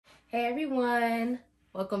Hey everyone,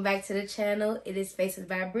 welcome back to the channel. It is Faces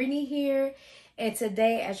by Brittany here, and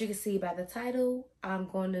today, as you can see by the title, I'm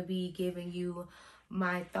going to be giving you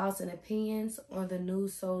my thoughts and opinions on the new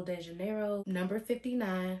Sol de Janeiro number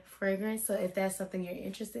 59 fragrance. So if that's something you're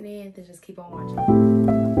interested in, then just keep on watching.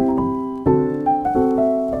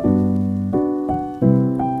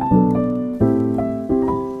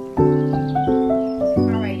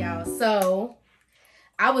 All right, y'all. So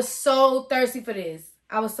I was so thirsty for this.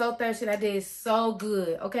 I was so thirsty. I did so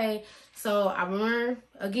good. Okay. So I remember,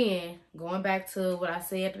 again, going back to what I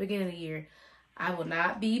said at the beginning of the year, I will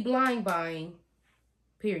not be blind buying,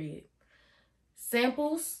 period.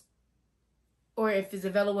 Samples, or if it's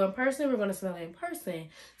available in person, we're going to smell it in person.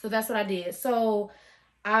 So that's what I did. So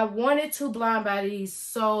I wanted to blind buy these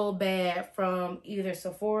so bad from either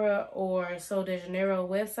Sephora or Sol de Janeiro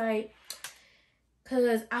website,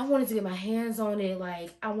 because I wanted to get my hands on it. Like,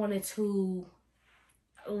 I wanted to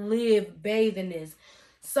bathe in this.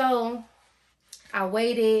 So I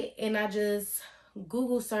waited and I just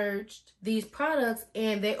Google searched these products,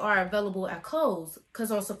 and they are available at Kohl's,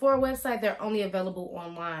 because on Sephora website they're only available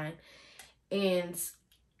online. And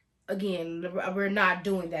again, we're not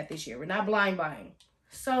doing that this year. We're not blind buying.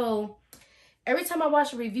 So every time I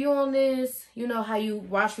watch a review on this, you know how you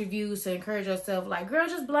watch reviews to encourage yourself, like, girl,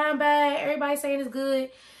 just blind buy, everybody's saying it's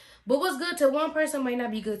good. But what's good to one person might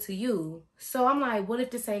not be good to you. So I'm like, what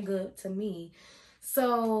if this ain't good to me?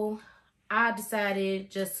 So I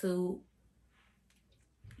decided just to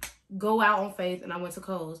go out on faith, and I went to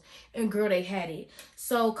Kohl's. And girl, they had it.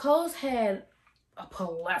 So Kohl's had a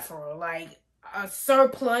plethora, like a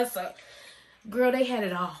surplus. Girl, they had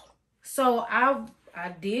it all. So I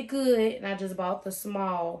did good, and I just bought the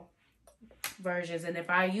small versions. And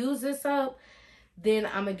if I use this up, then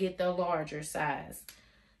I'm going to get the larger size.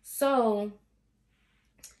 So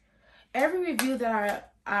every review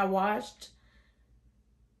that I watched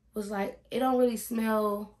was like, it don't really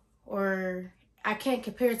smell, or I can't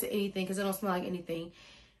compare it to anything because it don't smell like anything.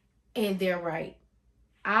 And they're right.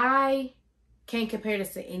 I can't compare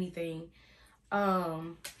this to anything.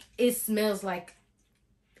 It smells like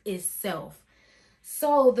itself.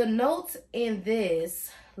 So the notes in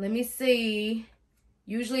this, let me see.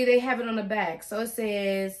 Usually they have it on the back. So it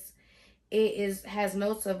says has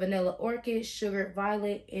notes of vanilla orchid, sugar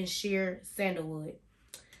violet, and sheer sandalwood.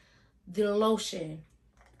 The lotion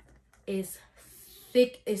is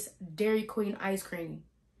thick as Dairy Queen ice cream.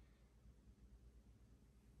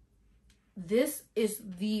 This is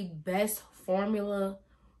the best formula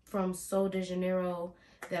from Sol de Janeiro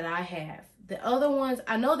that I have. The other ones,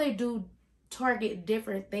 I know they do target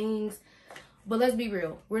different things, but let's be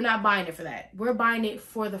real. We're not buying it for that. We're buying it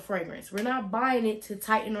for the fragrance. We're not buying it to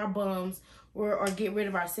tighten our bums or get rid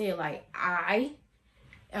of our cellulite. I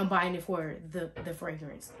am buying it for the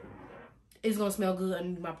fragrance. It's going to smell good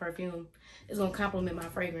underneath my perfume. It's going to complement my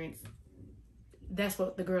fragrance. That's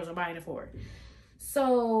what the girls are buying it for.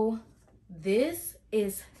 So this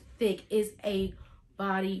is thick. It's a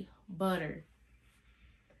body butter.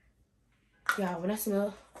 Y'all, when I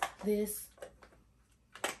smell this,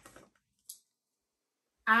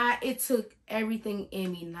 it took everything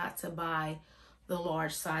in me not to buy the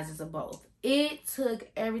large sizes of both. It took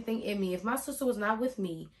everything in me. If my sister was not with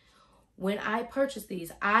me when I purchased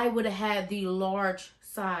these, I would have had the large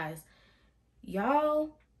size.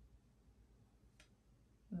 Y'all,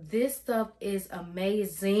 this stuff is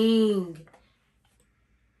amazing.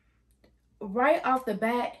 Right off the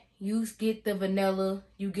bat, you get the vanilla,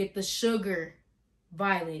 you get the sugar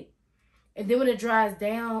violet. And then when it dries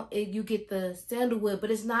down, you get the sandalwood, but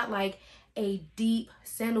it's not like a deep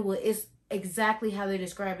sandalwood. It's exactly how they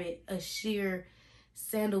describe it, a sheer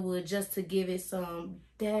sandalwood, just to give it some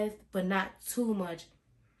depth, but not too much.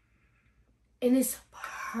 And it's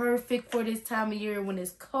perfect for this time of year when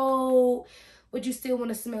it's cold, but you still want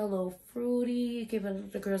to smell a little fruity, give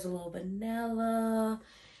the girls a little vanilla.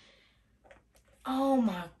 Oh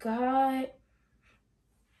my God.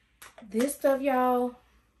 This stuff, y'all,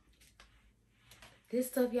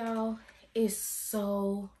 is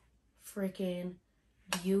so freaking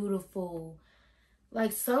beautiful.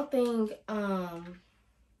 Like something,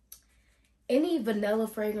 any vanilla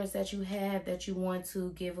fragrance that you have that you want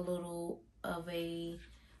to give a little of a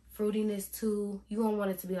fruitiness to, you don't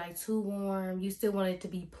want it to be like too warm. You still want it to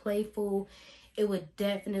be playful. It would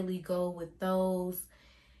definitely go with those.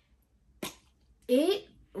 It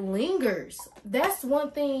lingers. That's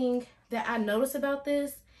one thing that I notice about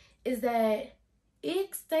this, is that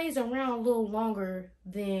it stays around a little longer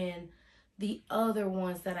than the other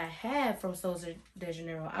ones that I have from Sol de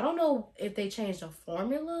Janeiro. I don't know if they changed the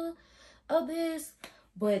formula of this,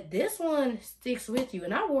 But this one sticks with you.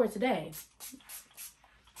 And I wore it today.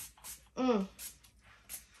 I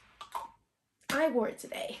wore it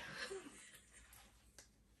today.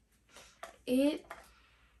 It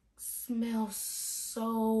smells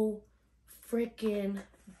so freaking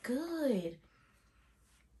good.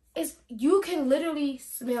 You can literally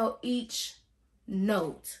smell each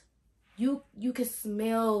note. You can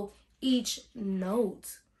smell each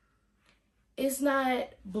note. It's not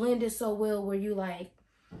blended so well where you like,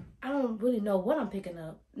 I don't really know what I'm picking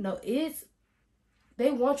up. No,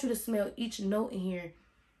 they want you to smell each note in here.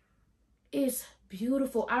 It's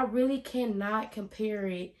beautiful. I really cannot compare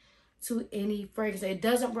it to any fragrance. It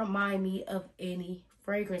doesn't remind me of any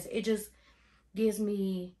fragrance. It just gives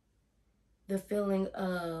me the feeling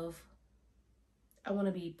of, I want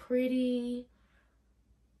to be pretty,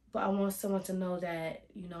 but I want someone to know that,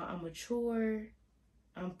 you know, I'm mature,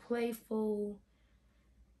 I'm playful,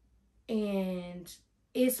 and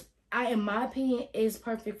in my opinion, it's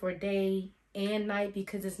perfect for day and night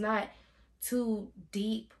because it's not too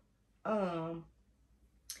deep.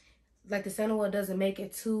 Like the sandalwood doesn't make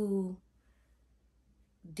it too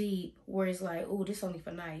deep where it's like, oh, this only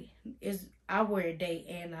for night. I wear it day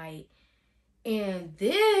and night. And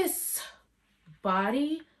this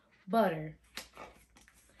body butter,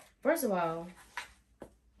 first of all,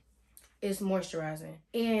 it's moisturizing.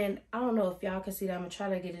 And I don't know if y'all can see that. I'm gonna try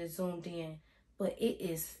to get it zoomed in, but it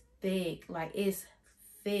is thick. Like, it's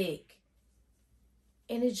thick.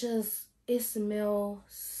 And it smells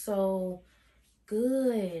so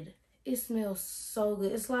good. It smells so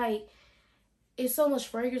good. It's like, it's so much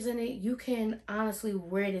fragrance in it. You can honestly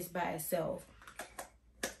wear this by itself.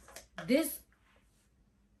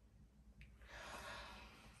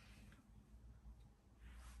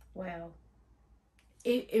 Wow.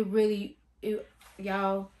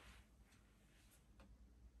 Y'all.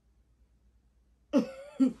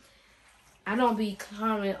 I don't be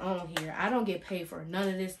commenting on here. I don't get paid for none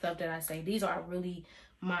of this stuff that I say. These are really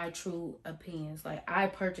my true opinions. Like, I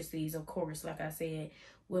purchased these, of course, like I said,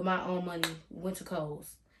 with my own money, went to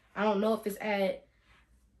Kohl's. I don't know if it's at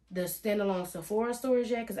the standalone Sephora stores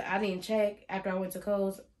yet, because I didn't check after I went to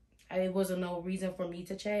Kohl's. It wasn't no reason for me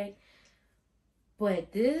to check.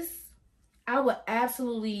 But this, I would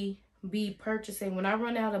absolutely be purchasing. When I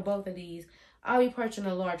run out of both of these, I'll be purchasing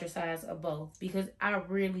a larger size of both, because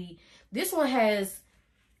this one has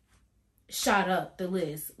shot up the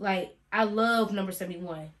list. Like, I love number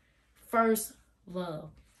 71. First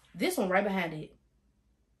love. This one right behind it.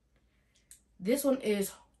 This one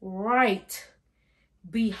is right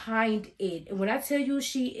behind it. And when I tell you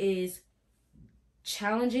she is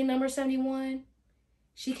challenging number 71,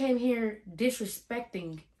 she came here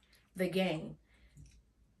disrespecting the game.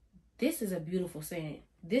 This is a beautiful scent.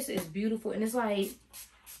 This is beautiful. And it's like,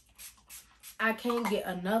 I can't get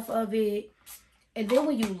enough of it. And then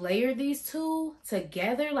when you layer these two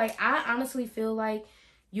together, like, I honestly feel like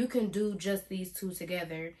you can do just these two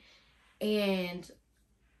together and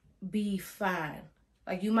be fine.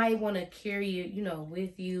 Like, you might want to carry it, you know,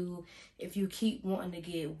 with you if you keep wanting to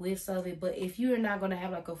get whiffs of it. But if you're not going to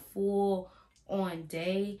have like a full on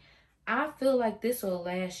day, I feel like this will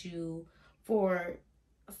last you for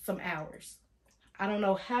some hours. I don't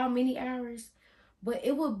know how many hours, but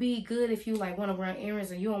it would be good if you like want to run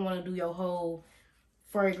errands and you don't want to do your whole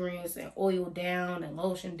fragrance and oil down and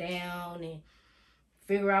lotion down and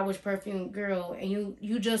figure out which perfume, girl, and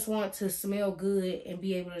you just want to smell good and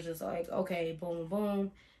be able to just like, okay, boom,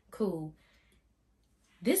 boom, cool.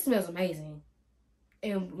 This smells amazing.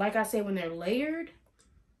 And like I said, when they're layered,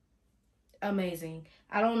 amazing.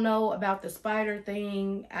 I don't know about the spider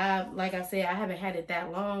thing. Like I said, I haven't had it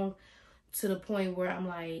that long to the point where I'm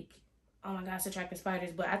like, oh my God, it's attracting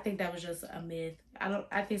spiders. But I think that was just a myth.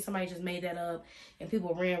 I think somebody just made that up and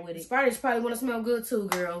people ran with it. Spiders probably want to smell good too,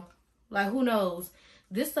 girl. Like, who knows?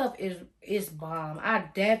 This stuff is bomb. I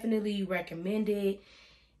definitely recommend it.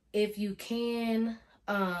 If you can,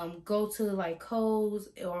 go to like Kohl's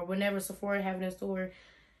or whenever Sephora having a store,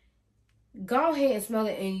 go ahead and smell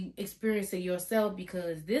it and experience it yourself,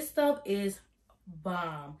 because this stuff is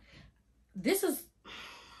bomb. This is,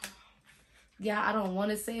 yeah, I don't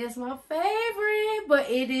want to say it's my favorite, but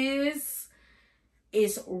it is.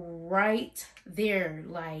 It's right there.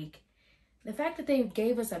 Like, the fact that they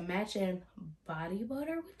gave us a matching body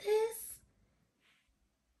butter with this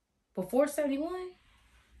for $4.71,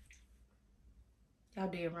 y'all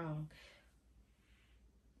did wrong.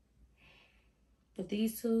 But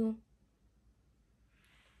these two,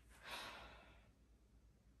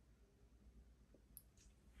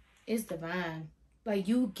 it's divine. Like,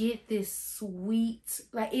 you get this sweet,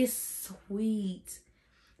 like, it's sweet,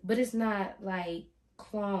 but it's not like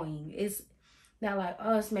cloying. It's not like,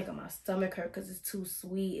 oh, it's making my stomach hurt because it's too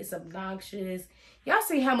sweet. It's obnoxious. Y'all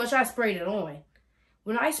see how much I sprayed it on.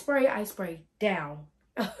 When I spray down.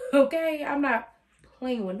 Okay? I'm not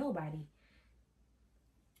playing with nobody.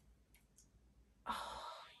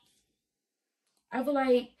 Oh, I feel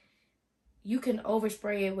like you can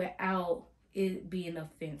overspray it without it being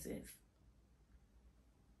offensive.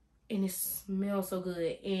 And it smells so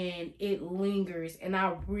good and it lingers. And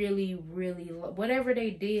I really, really love whatever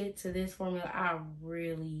they did to this formula. I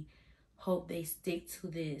really hope they stick to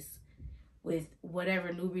this with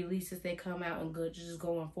whatever new releases they come out and good just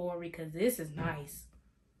going forward, because this is nice.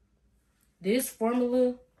 This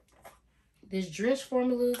formula, this drench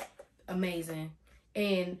formula, amazing.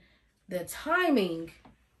 And the timing,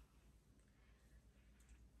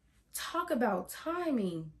 talk about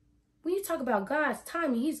timing. When you talk about God's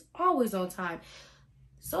timing, he's always on time.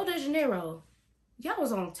 So does Janeiro. Y'all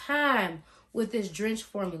was on time with this drench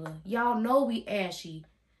formula. Y'all know we ashy.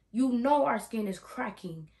 You know our skin is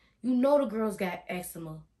cracking. You know the girls got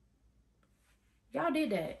eczema. Y'all did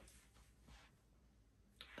that.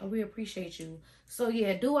 And we appreciate you. So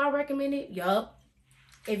yeah, do I recommend it? Yup.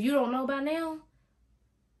 If you don't know by now,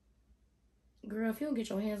 girl, if you don't get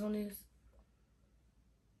your hands on this,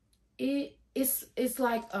 it's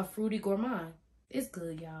like a fruity gourmand. It's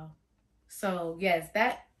good, y'all. So yes,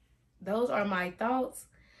 those are my thoughts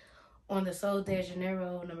on the Sol de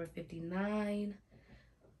Janeiro number 59.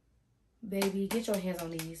 Baby, get your hands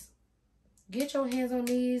on these. Get your hands on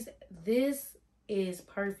these. This is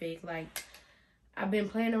perfect. Like, I've been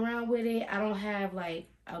playing around with it. I don't have like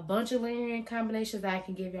a bunch of layering combinations that I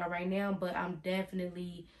can give y'all right now, but I'm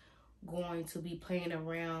definitely going to be playing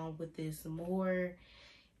around with this more.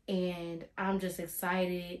 And I'm just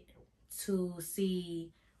excited to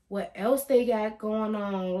see what else they got going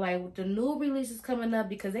on, like with the new releases coming up,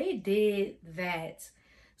 because they did that.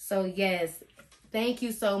 So yes, thank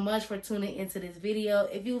you so much for tuning into this video.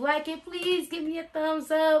 If you like it, please give me a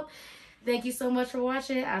thumbs up. Thank you so much for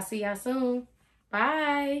watching. I'll see y'all soon.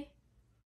 Bye.